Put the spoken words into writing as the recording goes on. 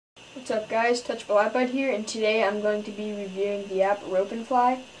What's up guys, Touchable iPod here, and today I'm going to be reviewing the app Rope and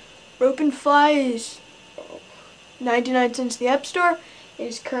Fly. Rope and Fly is 99 cents the App Store. It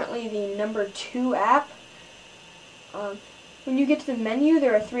is currently the #2 app. When you get to the menu,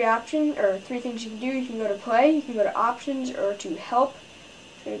 there are three things you can do. You can go to play, you can go to options, or to help.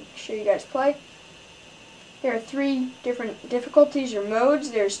 To show you guys play. There are three different difficulties or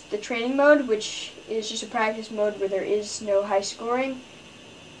modes. There's the training mode, which is just a practice mode where there is no high scoring.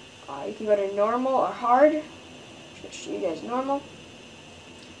 You can go to normal or hard. I'll show you guys normal.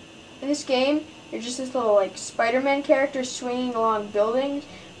 In this game, you're just this little like Spider-Man character swinging along buildings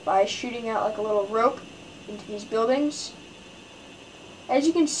by shooting out like a little rope into these buildings. As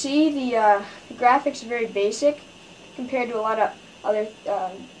you can see, the graphics are very basic compared to a lot of other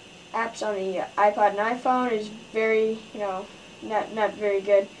apps on the iPod and iPhone. Is very, not very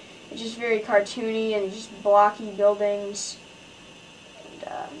good. It's just very cartoony and just blocky buildings.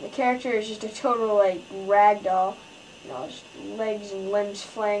 The character is just a total like ragdoll, just legs and limbs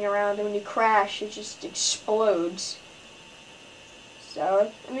flaying around, and when you crash it just explodes.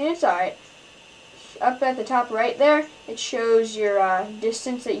 So, I mean, it's alright. Up at the top right there, it shows your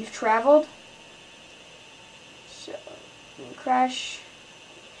distance that you've traveled. So, when you crash,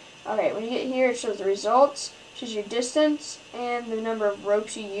 okay, when you get here it shows the results, shows your distance and the number of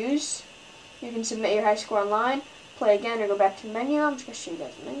ropes you use. You can submit your high score online, play again, or go back to the menu. I'm just going to show you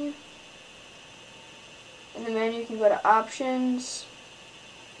guys the menu. In the menu, you can go to options.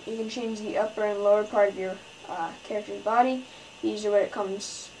 You can change the upper and lower part of your character's body. These are what it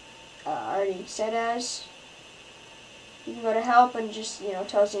comes already set as. You can go to help and just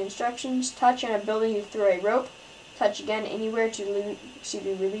tells you instructions. Touch on a building to throw a rope. Touch again anywhere to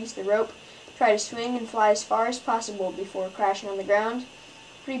release the rope. Try to swing and fly as far as possible before crashing on the ground.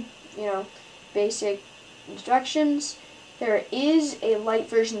 Pretty basic instructions. There is a light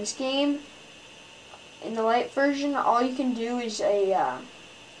version of this game. In the light version, all you can do is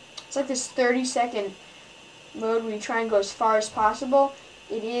it's like this 30-second mode where you try and go as far as possible.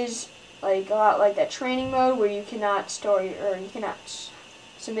 It is like a lot like that training mode where you cannot submit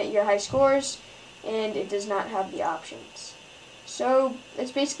your high scores, and it does not have the options. So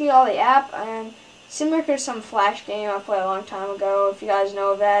that's basically all the app. Similar to some Flash game I played a long time ago. If you guys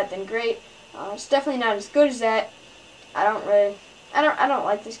know of that, then great. It's definitely not as good as that. I don't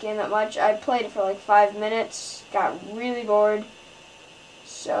like this game that much. I played it for like 5 minutes, got really bored.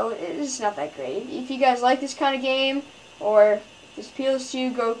 So it's not that great. If you guys like this kind of game, or if this appeals to you,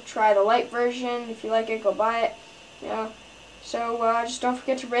 go try the light version. If you like it, go buy it. So just don't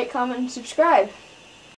forget to rate, comment, and subscribe.